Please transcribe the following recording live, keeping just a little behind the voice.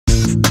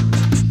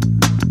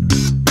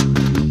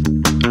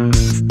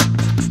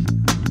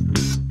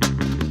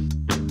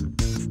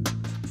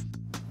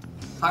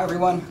Hi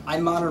everyone,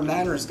 I'm Modern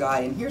Manners Guy,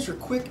 and here's your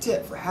quick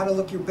tip for how to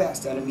look your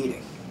best at a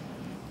meeting.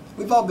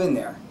 We've all been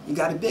there. You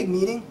got a big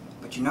meeting,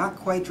 but you're not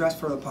quite dressed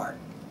for the part.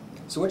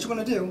 So what you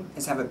want to do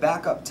is have a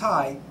backup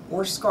tie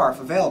or scarf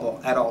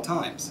available at all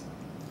times.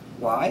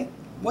 Why?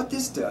 What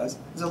this does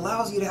is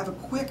allows you to have a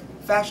quick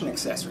fashion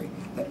accessory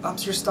that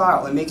ups your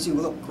style and makes you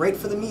look great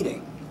for the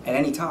meeting at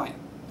any time.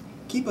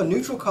 Keep a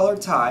neutral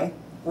colored tie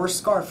or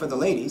scarf for the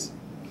ladies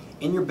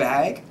in your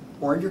bag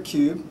or in your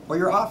cube or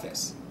your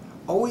office.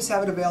 Always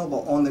have it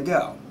available on the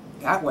go.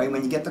 That way,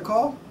 when you get the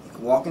call, you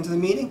can walk into the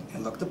meeting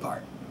and look the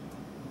part.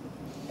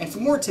 And for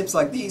more tips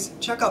like these,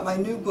 check out my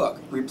new book,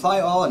 Reply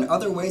All and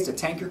Other Ways to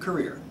Tank Your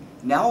Career,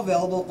 now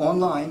available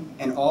online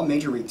and all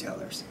major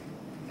retailers.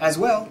 As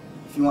well,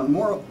 if you want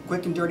more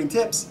quick and dirty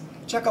tips,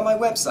 check out my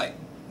website,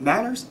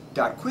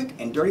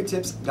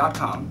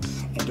 manners.quickanddirtytips.com,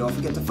 and don't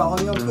forget to follow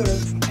me on Twitter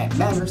at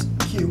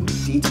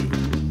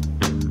MannersQDT.